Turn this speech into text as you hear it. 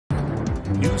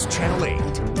News Channel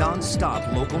 8,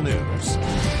 non-stop local news.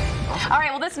 All right,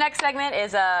 well, this next segment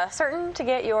is certain to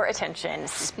get your attention.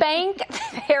 Spank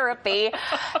therapy.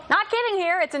 Not kidding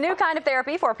here. It's a new kind of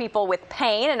therapy for people with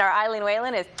pain, and our Eileen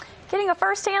Whalen is getting a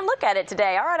first-hand look at it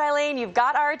today. All right, Eileen, you've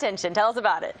got our attention. Tell us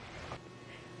about it.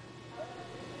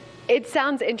 It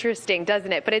sounds interesting,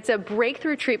 doesn't it? But it's a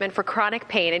breakthrough treatment for chronic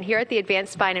pain. And here at the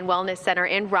Advanced Spine and Wellness Center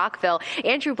in Rockville,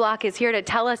 Andrew Block is here to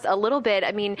tell us a little bit.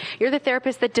 I mean, you're the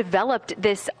therapist that developed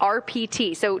this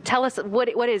RPT. So tell us, what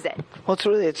is it? Well,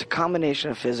 it's a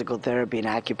combination of physical therapy and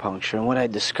acupuncture. And what I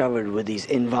discovered were these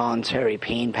involuntary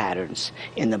pain patterns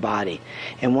in the body.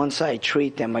 And once I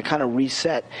treat them, I kind of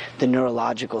reset the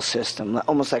neurological system,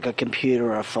 almost like a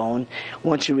computer or a phone.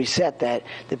 Once you reset that,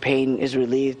 the pain is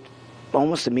relieved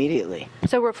almost immediately.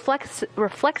 So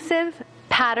reflexive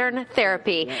pattern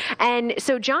therapy. Yeah. And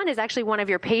so John is actually one of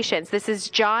your patients. This is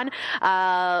John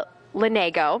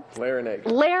Larinago.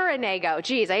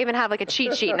 Geez, I even have like a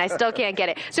cheat sheet and I still can't get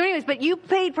it. So anyways, but you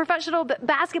played professional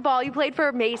basketball, you played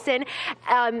for Mason,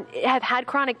 have had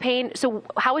chronic pain. So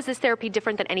how is this therapy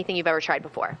different than anything you've ever tried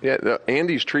before? Yeah,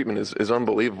 Andy's treatment is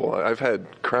unbelievable. I've had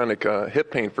chronic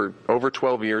hip pain for over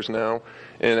 12 years now.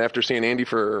 And after seeing Andy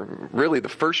for really the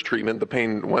first treatment, the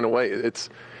pain went away.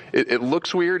 It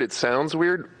looks weird, it sounds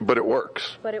weird, but it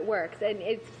works. But it works, and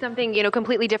it's something,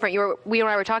 completely different. We and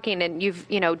I were talking, and you've,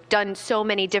 done so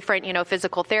many different,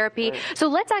 physical therapy. Right. So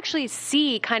let's actually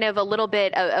see kind of a little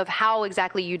bit of how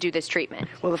exactly you do this treatment.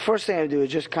 Well, the first thing I do is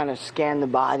just kind of scan the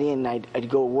body, and I'd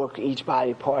go work each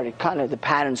body part. The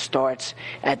pattern starts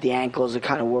at the ankles, it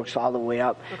kind of works all the way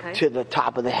up to the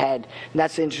top of the head. And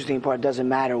that's the interesting part. It doesn't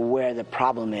matter where the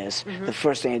problem is. Mm-hmm. The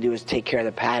first thing I do is take care of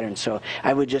the pattern. So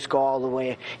I would just go all the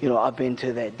way, up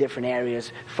into the different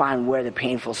areas, find where the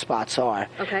painful spots are.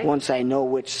 Okay. Once I know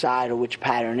which side or which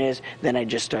pattern is, then I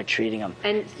just start treating them.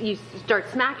 And you start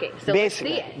smacking. So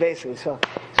basically, let's see it. Basically. So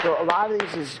a lot of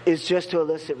these is just to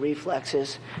elicit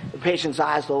reflexes. The patient's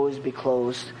eyes will always be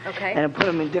closed. Okay. And I put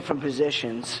them in different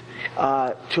positions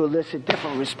to elicit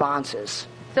different responses.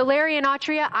 So Larry and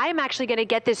Autria, I'm actually going to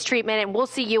get this treatment, and we'll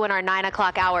see you in our 9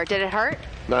 o'clock hour. Did it hurt?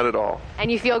 Not at all. And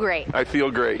you feel great? I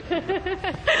feel great.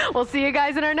 We'll see you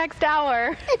guys in our next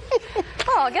hour.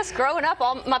 Oh, I guess growing up,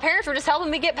 my parents were just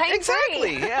helping me get pain-free.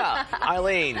 Exactly, yeah.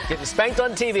 Eileen, getting spanked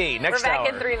on TV next hour.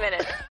 We're back in 3 minutes.